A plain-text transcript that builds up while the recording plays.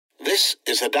This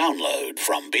is a download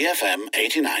from BFM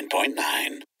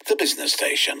 89.9, the business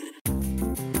station.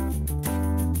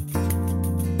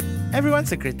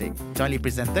 Everyone's a Critic, jointly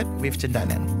presented with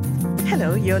Chindanan.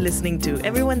 Hello, you're listening to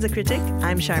Everyone's a Critic.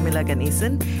 I'm Sharmila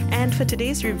Ganesan, and for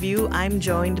today's review, I'm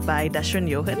joined by Dashran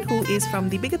Johan, who is from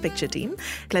the Bigger Picture team.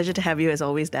 Pleasure to have you as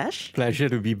always, Dash. Pleasure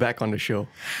to be back on the show.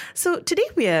 So today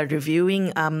we are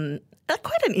reviewing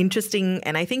quite an interesting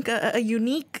and I think a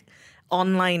unique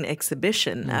online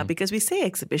exhibition, because we say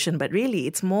exhibition, but really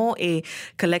it's more a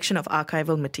collection of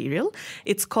archival material.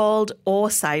 It's called Or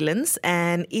Silence,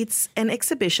 and it's an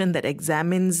exhibition that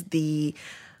examines the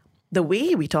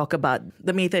way we talk about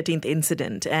the May 13th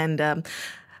incident. And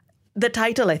the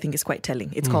title, I think, is quite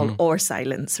telling. It's called Or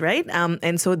Silence, right?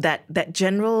 And so that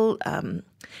general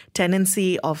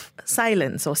tendency of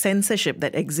silence or censorship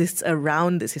that exists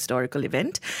around this historical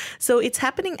event. So it's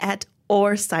happening at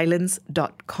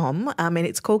orsilence.com, and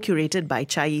it's co-curated by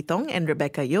Chai Yi Tong and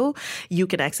Rebecca Yo. You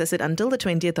can access it until the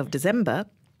 20th of December.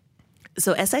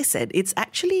 So as I said, it's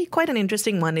actually quite an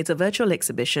interesting one. It's a virtual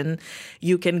exhibition.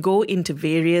 You can go into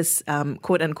various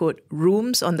quote-unquote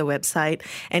rooms on the website,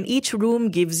 and each room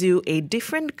gives you a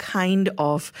different kind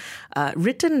of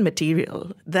written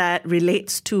material that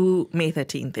relates to May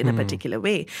 13th in a particular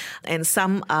way. And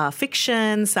some are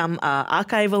fiction, some are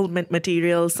archival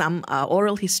material, some are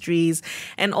oral histories,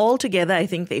 and all together I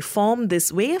think they form this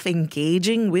way of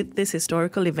engaging with this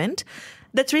historical event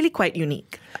that's really quite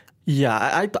unique.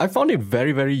 Yeah, I found it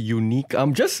very, very unique.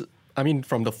 From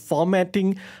the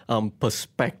formatting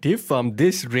perspective,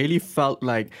 this really felt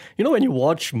like, when you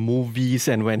watch movies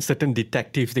and when certain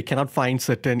detectives, they cannot find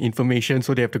certain information,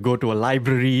 so they have to go to a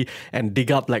library and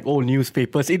dig up like old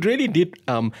newspapers. It really did,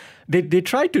 they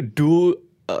tried to do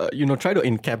try to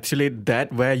encapsulate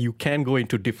that, where you can go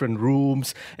into different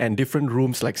rooms, and different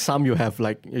rooms, like some you have,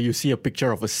 like you see a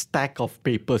picture of a stack of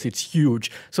papers. It's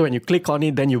huge. So when you click on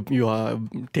it, then you are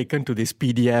taken to this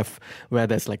PDF where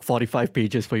there's like 45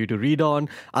 pages for you to read on.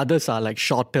 Others are like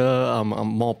shorter,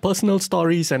 more personal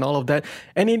stories and all of that.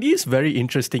 And it is very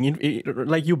interesting.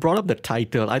 Like you brought up the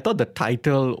title. I thought the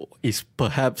title is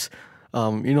perhaps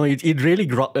it really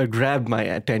grabbed my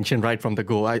attention right from the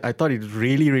go. I thought it's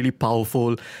really, really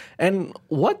powerful. And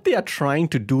what they are trying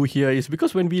to do here is,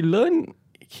 because when we learn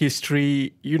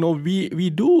history,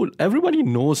 everybody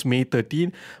knows May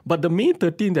 13, but the May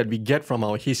 13 that we get from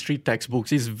our history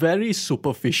textbooks is very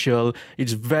superficial.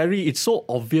 It's so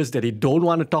obvious that they don't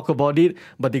want to talk about it,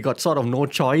 but they got sort of no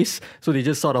choice. So they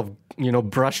just sort of,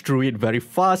 brush through it very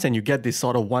fast, and you get this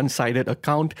sort of one-sided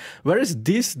account. Whereas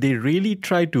this, they really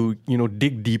try to,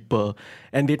 dig deeper,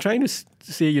 and they're trying to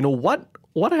say,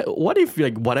 what if,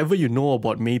 like, whatever you know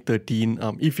about May 13,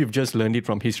 if you've just learned it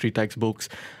from history textbooks,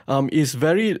 is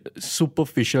very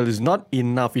superficial, is not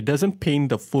enough. It doesn't paint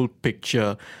the full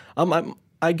picture.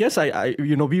 I guess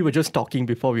we were just talking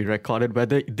before we recorded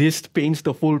whether this paints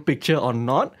the full picture or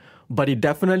not, but it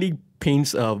definitely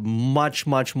paints a much,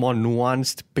 much more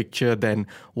nuanced picture than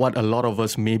what a lot of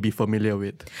us may be familiar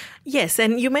with. Yes,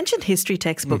 and you mentioned history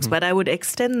textbooks, but I would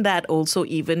extend that also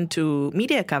even to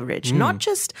media coverage, not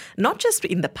just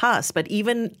in the past, but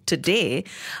even today.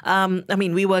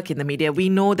 We work in the media. We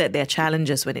know that there are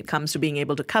challenges when it comes to being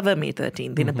able to cover May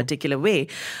 13th in a particular way.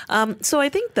 So I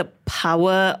think the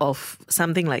power of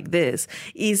something like this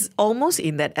is almost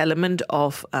in that element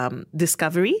of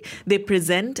discovery. They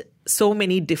present so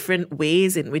many different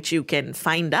ways in which you can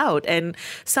find out, and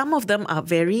some of them are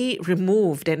very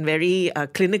removed and very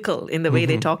clinical in the way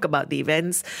they talk about the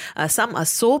events. Some are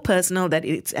so personal that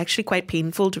it's actually quite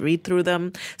painful to read through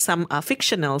them. Some are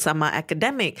fictional, some are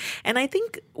academic. And I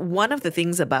think one of the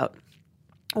things about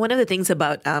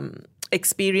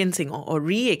experiencing or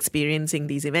re-experiencing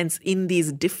these events in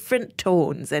these different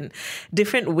tones and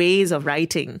different ways of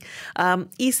writing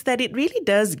is that it really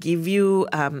does give you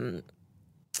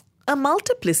a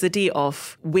multiplicity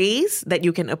of ways that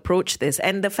you can approach this,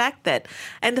 and the fact that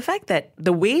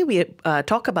the way we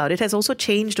talk about it has also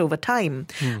changed over time.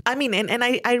 I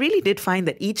really did find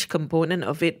that each component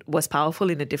of it was powerful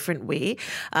in a different way.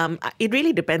 It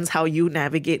really depends how you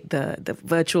navigate the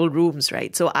virtual rooms,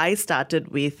 right? So I started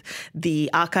with the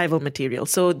archival material.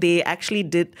 So they actually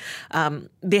did.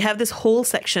 They have this whole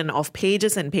section of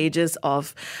pages and pages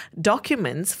of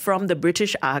documents from the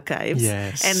British archives,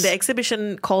 and the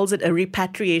exhibition calls it a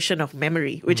repatriation of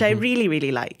memory, which I really,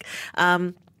 really like.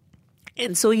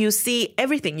 And so you see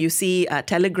everything. You see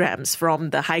telegrams from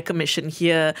the High Commission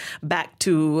here back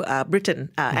to Britain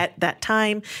at that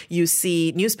time. You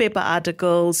see newspaper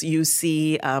articles. You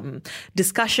see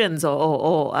discussions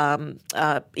or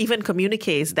even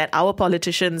communiques that our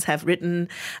politicians have written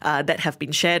that have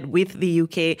been shared with the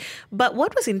UK. But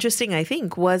what was interesting, I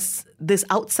think, was this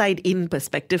outside-in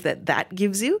perspective that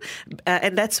gives you.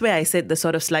 And that's where I said the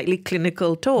sort of slightly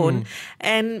clinical tone.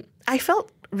 And I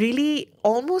felt really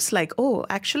almost like, oh,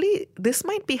 actually, this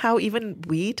might be how even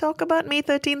we talk about May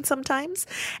 13th sometimes.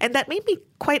 And that made me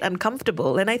quite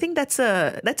uncomfortable. And I think that's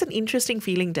an interesting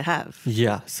feeling to have.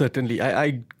 Yeah, certainly.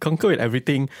 I concur with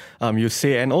everything you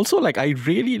say. And also, like, I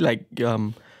really like...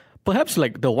 perhaps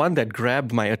like the one that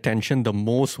grabbed my attention the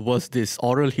most was this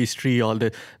oral history or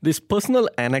this personal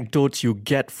anecdotes you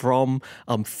get from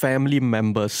family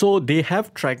members. So they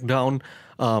have tracked down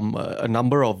a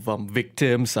number of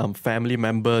victims, family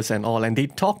members and all, and they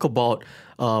talk about,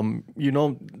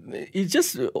 it's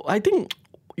just, I think,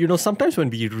 sometimes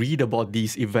when we read about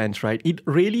these events, right, it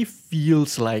really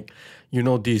feels like,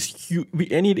 this huge,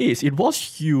 and it was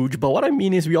huge, but what I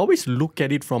mean is we always look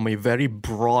at it from a very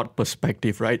broad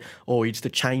perspective, right? Oh, it's the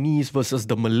Chinese versus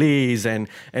the Malays and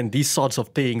these sorts of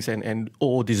things and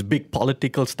this big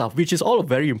political stuff, which is all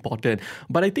very important.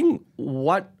 But I think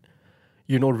what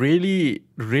really,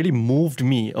 really moved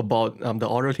me about the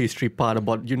oral history part,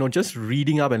 about, just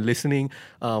reading up and listening,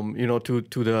 to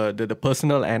the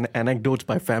personal anecdotes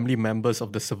by family members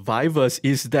of the survivors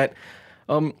is that,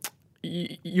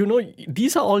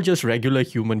 these are all just regular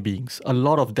human beings. A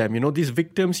lot of them, these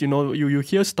victims, you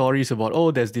hear stories about,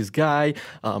 oh, there's this guy,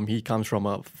 he comes from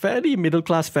a fairly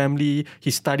middle-class family,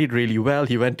 he studied really well,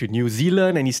 he went to New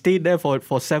Zealand and he stayed there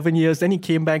for 7 years, then he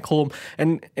came back home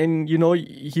and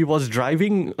he was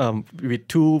driving with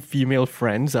two female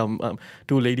friends,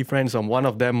 two lady friends, one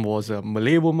of them was a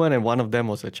Malay woman and one of them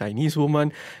was a Chinese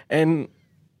woman, and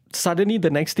suddenly the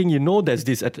next thing you know, there's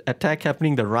this attack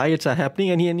happening, the riots are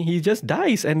happening, and he just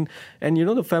dies. And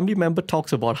the family member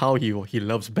talks about how he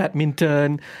loves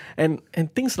badminton and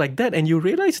things like that. And you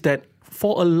realize that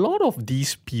for a lot of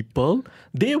these people,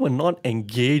 they were not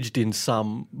engaged in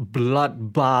some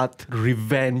bloodbath,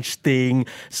 revenge thing,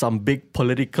 some big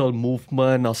political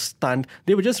movement or stunt.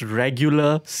 They were just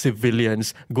regular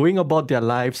civilians going about their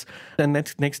lives. And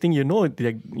next thing you know,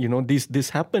 this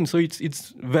happened. So it's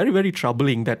very, very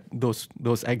troubling that those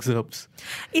excerpts.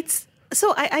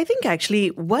 I think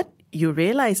actually what you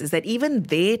realize is that even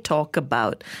they talk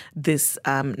about this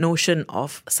notion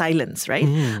of silence, right?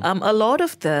 A lot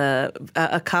of the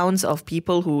accounts of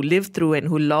people who lived through and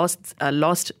who lost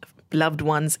loved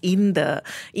ones in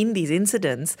these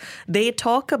incidents, they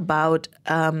talk about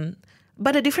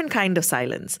but a different kind of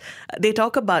silence. They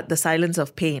talk about the silence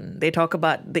of pain. They talk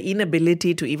about the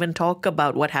inability to even talk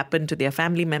about what happened to their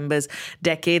family members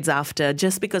decades after,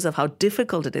 just because of how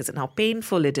difficult it is and how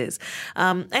painful it is.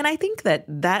 And I think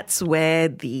that's where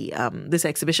this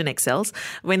exhibition excels.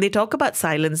 When they talk about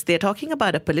silence, they're talking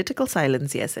about a political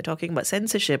silence, yes, they're talking about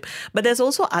censorship, but there's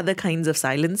also other kinds of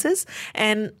silences.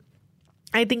 And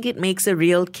I think it makes a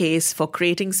real case for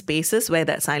creating spaces where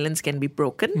that silence can be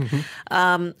broken.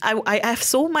 I have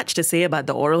so much to say about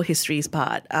the oral histories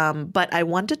part, but I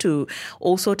wanted to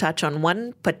also touch on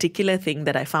one particular thing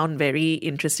that I found very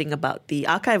interesting about the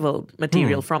archival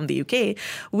material from the UK,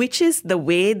 which is the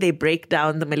way they break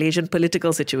down the Malaysian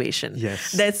political situation.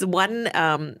 Yes. There's one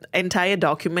entire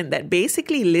document that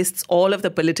basically lists all of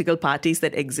the political parties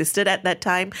that existed at that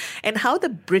time and how the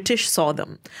British saw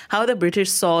them, how the British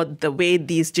saw the way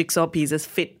these jigsaw pieces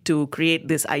fit to create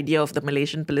this idea of the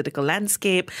Malaysian political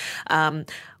landscape,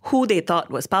 who they thought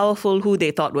was powerful, who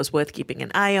they thought was worth keeping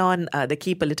an eye on, the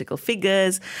key political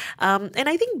figures. And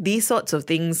I think these sorts of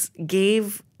things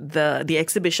gave the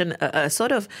exhibition a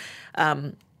sort of...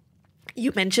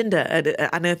 you mentioned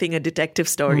unearthing a detective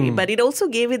story, but it also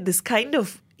gave it this kind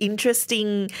of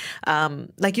interesting,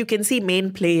 like you can see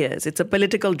main players. It's a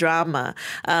political drama.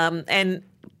 And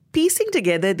piecing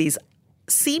together these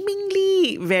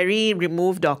seemingly very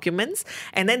removed documents,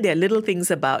 and then there are little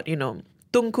things about,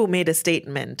 Tunku made a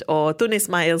statement, or Tun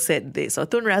Ismail said this, or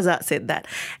Tun Razak said that.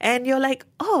 And you're like,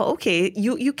 oh, okay,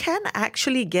 you can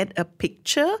actually get a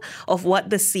picture of what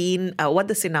the scene, what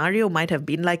the scenario might have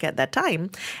been like at that time.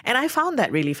 And I found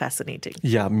that really fascinating.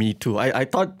 Yeah, me too. I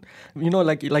thought,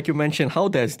 like you mentioned, how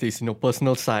there's this,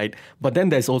 personal side, but then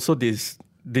there's also this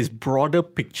broader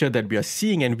picture that we are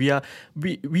seeing, and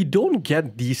we don't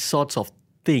get these sorts of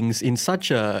things in such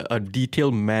a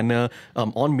detailed manner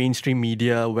on mainstream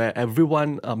media, where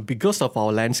everyone, because of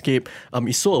our landscape,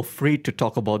 is so afraid to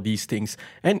talk about these things.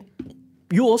 And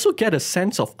you also get a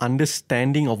sense of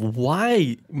understanding of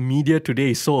why media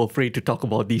today is so afraid to talk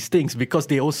about these things, because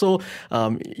they also,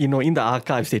 in the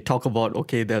archives, they talk about,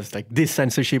 okay, there's like this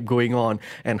censorship going on,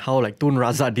 and how like Tun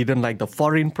Razak didn't like the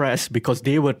foreign press because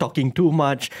they were talking too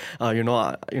much,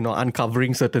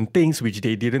 uncovering certain things which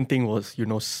they didn't think was,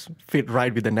 fit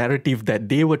right with the narrative that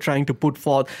they were trying to put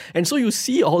forth. And so you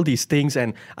see all these things,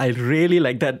 and I really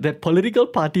like that. That political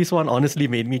parties one honestly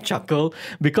made me chuckle,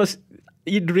 because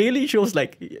it really shows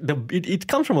like it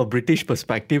comes from a British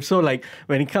perspective. So like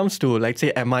when it comes to like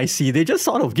say MIC, they just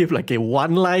sort of give like a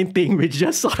one-line thing which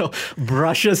just sort of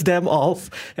brushes them off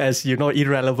as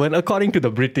irrelevant according to the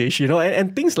British,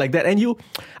 and things like that. And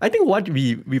I think what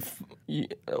the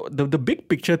big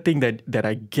picture thing that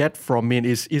I get from it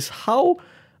is how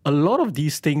a lot of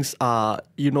these things are,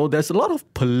 there's a lot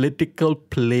of political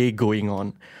play going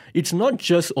on. It's not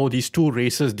just, these two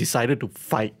races decided to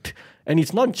fight. And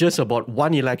it's not just about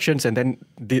one elections and then,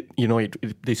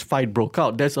 this fight broke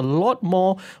out. There's a lot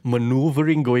more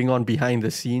maneuvering going on behind the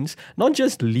scenes, not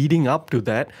just leading up to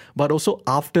that, but also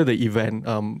after the event,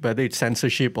 whether it's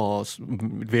censorship or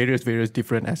various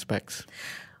different aspects.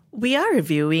 We are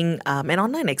reviewing an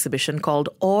online exhibition called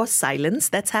Or Silence.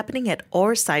 That's happening at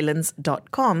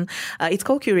orsilence.com. It's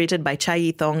co-curated by Chai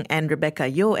Yi Thong and Rebecca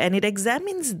Yo, and it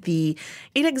examines May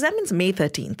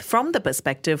 13th from the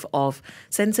perspective of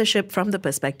censorship, from the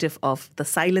perspective of the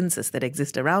silences that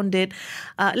exist around it.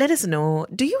 Let us know,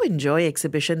 do you enjoy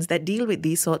exhibitions that deal with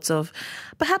these sorts of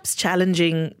perhaps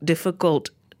challenging, difficult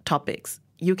topics?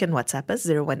 You can WhatsApp us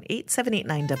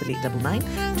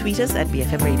 018-789-8899, tweet us at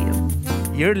BFM Radio.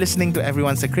 You're listening to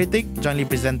Everyone's a Critic, jointly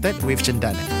presented with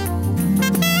Cendana.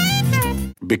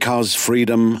 Because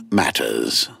freedom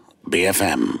matters.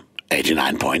 BFM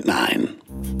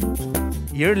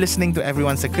 89.9. You're listening to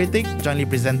Everyone's a Critic, jointly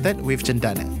presented with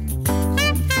Cendana.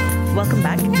 Welcome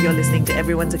back. You're listening to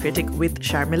Everyone's a Critic with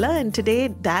Sharmila, and today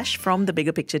Dash from the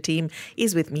Bigger Picture team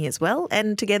is with me as well,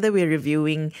 and together we're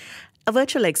reviewing a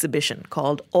virtual exhibition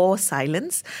called Or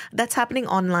Silence that's happening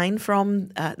online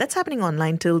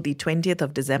till the 20th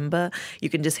of December. You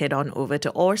can just head on over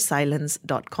to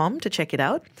orsilence.com to check it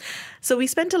out. So we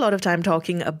spent a lot of time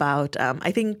talking about,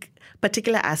 I think,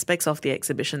 particular aspects of the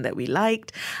exhibition that we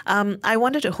liked. I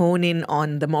wanted to hone in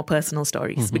on the more personal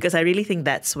stories because I really think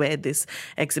that's where this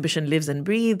exhibition lives and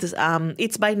breathes.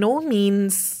 It's by no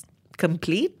means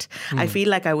complete. I feel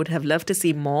like I would have loved to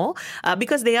see more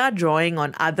because they are drawing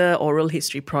on other oral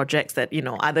history projects that,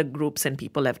 other groups and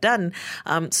people have done.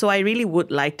 So I really would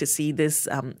like to see this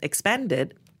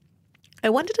expanded. I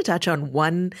wanted to touch on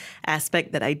one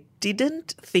aspect that I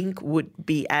didn't think would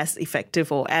be as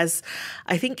effective, or as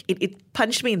I think it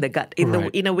punched me in the gut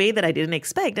in a way that I didn't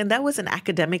expect, and that was an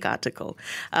academic article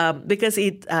because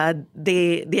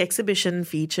the exhibition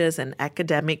features an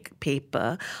academic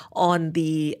paper on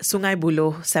the Sungai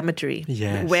Buloh Cemetery,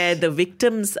 where the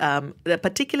victims,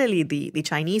 particularly the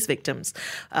Chinese victims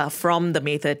from the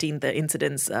May 13th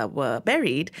incidents, were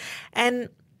buried, and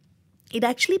it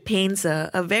actually paints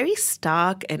a very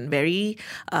stark and very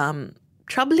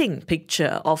troubling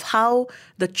picture of how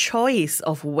the choice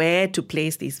of where to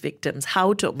place these victims,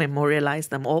 how to memorialize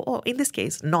them, or in this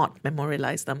case, not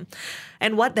memorialize them,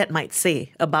 and what that might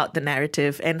say about the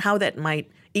narrative and how that might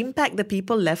impact the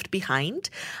people left behind.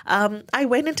 I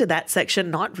went into that section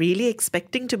not really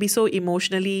expecting to be so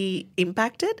emotionally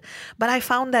impacted, but I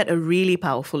found that a really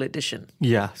powerful addition.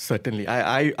 Yeah, certainly.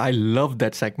 I love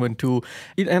that segment too.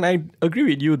 And I agree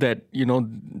with you that,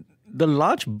 the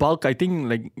large bulk, I think,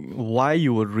 like why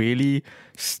you would really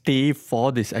stay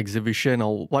for this exhibition,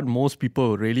 or what most people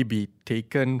will really be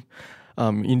taken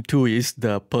into, is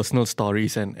the personal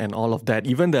stories and all of that.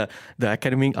 Even the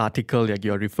academic article like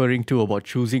you're referring to about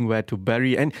choosing where to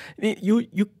bury, and you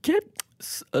get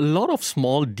a lot of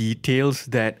small details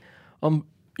that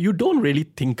you don't really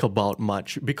think about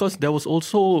much, because there was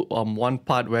also one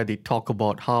part where they talk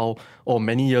about how,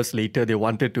 many years later, they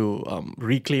wanted to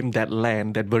reclaim that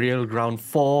land, that burial ground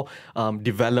for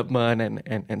development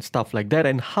and stuff like that,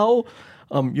 and how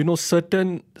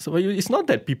so it's not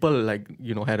that people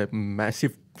had a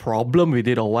massive problem with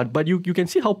it or what, but you can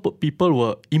see how people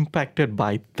were impacted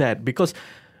by that, because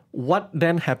what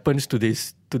then happens to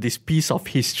this piece of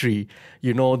history,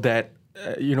 that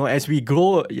as we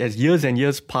grow, as years and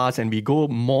years pass, and we go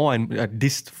more and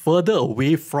further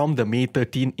away from the May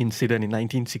 13 incident in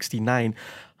 1969,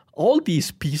 all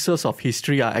these pieces of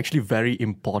history are actually very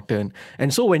important.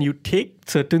 And so when you take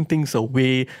certain things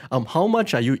away, how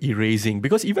much are you erasing?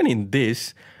 Because even in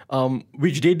this,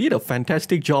 which they did a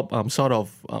fantastic job sort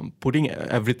of putting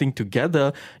everything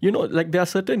together. Like there are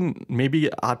certain maybe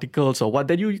articles or what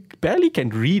that you barely can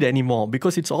read anymore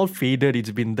because it's all faded,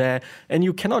 it's been there, and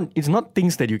it's not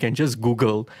things that you can just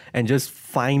Google and just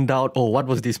find out, what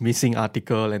was this missing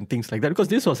article and things like that, because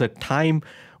this was a time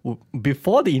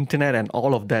before the internet and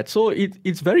all of that. So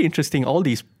it's very interesting, all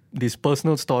these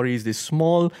personal stories, these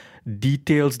small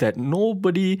details that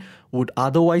nobody would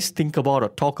otherwise think about or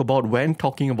talk about when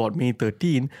talking about May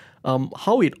 13,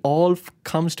 how it all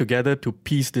comes together to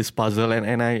piece this puzzle,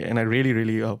 and I really,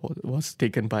 really was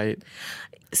taken by it.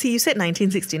 See, you said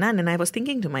 1969, and I was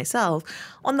thinking to myself,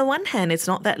 on the one hand, it's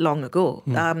not that long ago.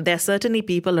 There are certainly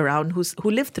people around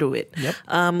who lived through it,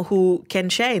 who can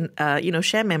share,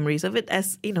 share memories of it,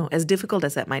 as difficult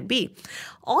as that might be.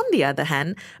 On the other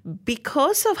hand,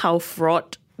 because of how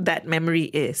fraught that memory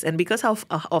is, and because of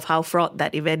how fraught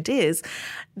that event is,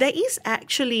 there is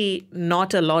actually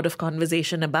not a lot of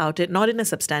conversation about it, not in a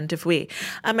substantive way.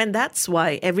 And that's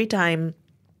why every time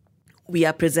we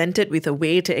are presented with a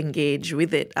way to engage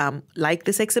with it, like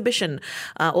this exhibition.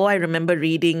 I remember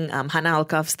reading Hannah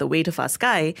Alkaf's The Weight of Our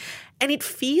Sky, and it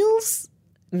feels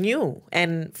new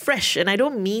and fresh. And I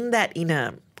don't mean that in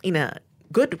a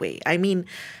good way. I mean,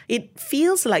 it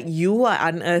feels like you are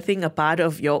unearthing a part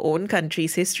of your own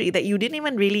country's history that you didn't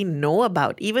even really know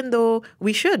about, even though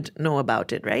we should know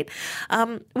about it, right?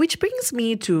 Which brings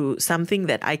me to something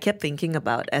that I kept thinking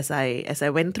about as I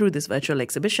went through this virtual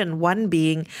exhibition. One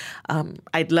being,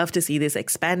 I'd love to see this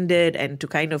expanded and to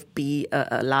kind of be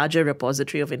a larger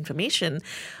repository of information.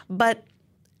 But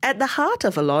at the heart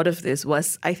of a lot of this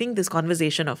was, I think, this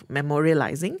conversation of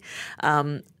memorializing.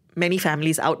 Many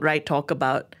families outright talk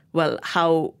about, well,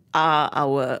 how are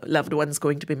our loved ones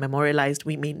going to be memorialized?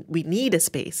 We need a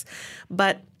space.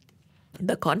 But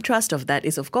the contrast of that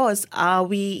is, of course, are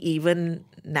we even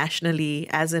nationally,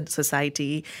 as a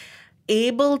society,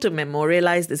 able to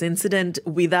memorialize this incident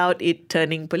without it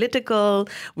turning political,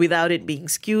 without it being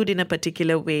skewed in a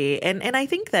particular way? And I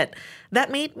think that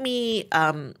made me...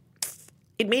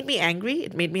 It made me angry,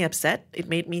 it made me upset, it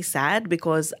made me sad,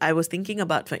 because I was thinking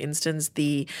about, for instance,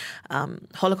 the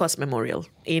Holocaust Memorial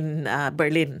in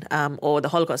Berlin, or the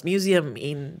Holocaust Museum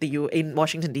in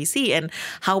Washington, D.C., and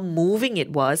how moving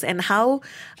it was, and how...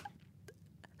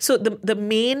 So the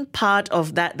main part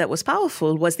of that was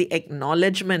powerful was the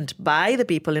acknowledgement by the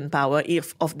people in power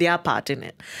of their part in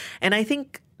it. And I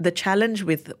think the challenge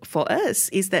for us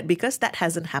is that because that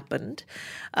hasn't happened,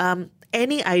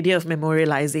 any idea of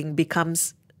memorializing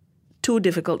becomes too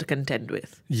difficult to contend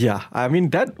with. Yeah, I mean,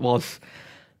 that was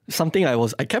something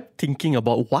I kept thinking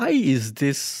about. Why is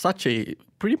this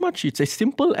pretty much it's a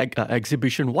simple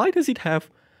exhibition. Why does it have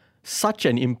such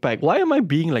an impact? Why am I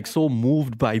being so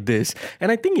moved by this?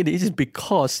 And I think it is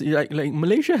because like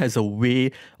Malaysia has a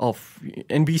way of,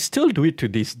 and we still do it to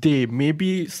this day,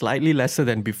 maybe slightly lesser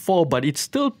than before, but it's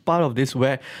still part of this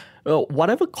where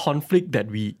whatever conflict that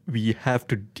we have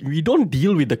we don't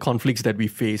deal with the conflicts that we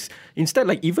face. Instead,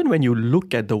 even when you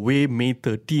look at the way May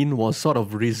 13 was sort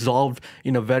of resolved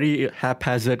in a very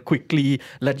haphazard, quickly,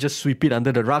 let's just sweep it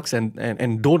under the rugs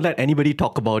and don't let anybody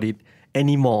talk about it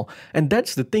anymore. And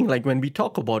that's the thing, when we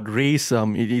talk about race,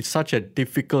 it's such a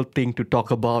difficult thing to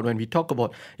talk about. When we talk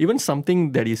about even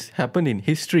something that is happened in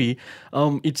history,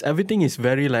 everything is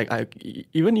very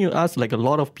even you ask a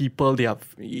lot of people,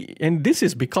 and this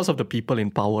is because of the people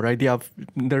in power, right?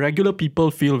 The regular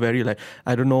people feel very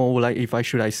I don't know,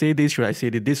 should I say this? Should I say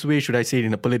it this way? Should I say it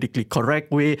in a politically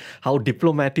correct way? How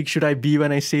diplomatic should I be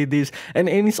when I say this? And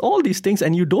it's all these things,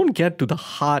 and you don't get to the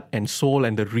heart and soul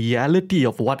and the reality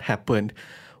of what happened.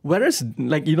 Whereas,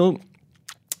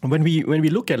 when we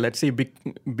look at, let's say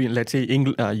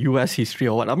U.S. history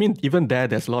or what, I mean, even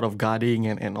there's a lot of guarding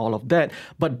and all of that.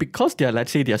 But because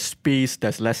there's space,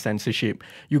 there's less censorship.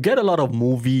 You get a lot of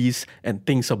movies and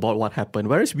things about what happened,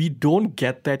 whereas we don't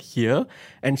get that here.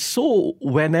 And so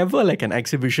whenever an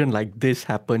exhibition like this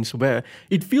happens, where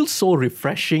it feels so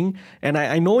refreshing, and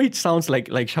I know it sounds like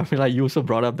Shamila, you also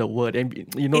brought up the word, and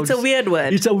it's a weird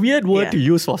word. It's a weird word to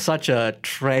use for such a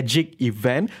tragic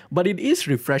event, but it is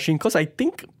refreshing because I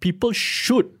think people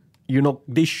should,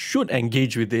 they should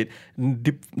engage with it,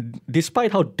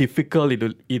 despite how difficult it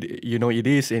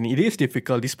is, and it is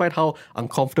difficult, despite how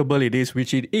uncomfortable it is,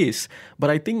 which it is. But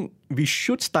I think we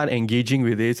should start engaging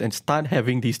with this and start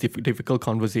having these difficult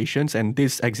conversations, and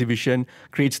this exhibition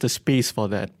creates the space for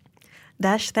that.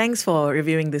 Dash, thanks for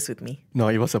reviewing this with me. No,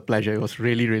 it was a pleasure. It was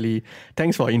really, really...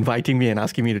 Thanks for inviting me and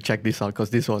asking me to check this out, because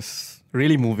this was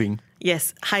really moving.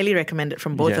 Yes, highly recommended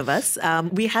from both of us.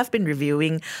 We have been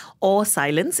reviewing Or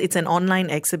Silence. It's an online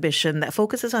exhibition that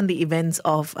focuses on the events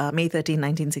of May 13,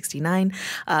 1969,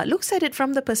 looks at it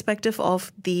from the perspective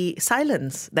of the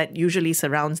silence that usually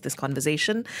surrounds this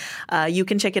conversation. You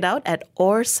can check it out at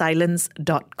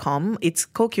orsilence.com. It's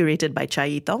co-curated by Chai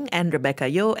Yitong and Rebecca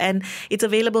Yo, and it's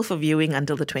available for viewing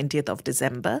until the 20th of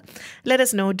December. Let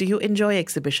us know, do you enjoy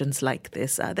exhibitions like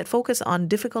this that focus on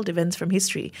difficult events from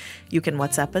history? You can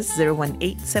WhatsApp us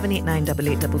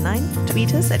 018-789-8899.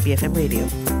 Tweet us at BFM Radio.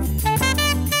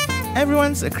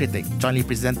 Everyone's a Critic, jointly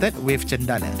presented with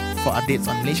Cendana. For updates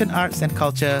on Malaysian arts and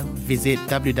culture, visit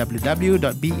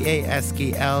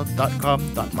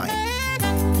www.baskl.com.my.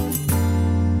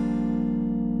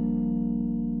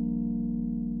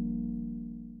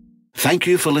 Thank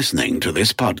you for listening to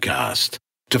this podcast.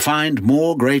 To find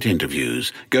more great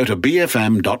interviews, go to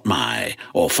bfm.my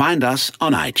or find us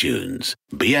on iTunes.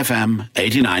 BFM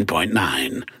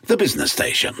 89.9, the business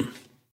station.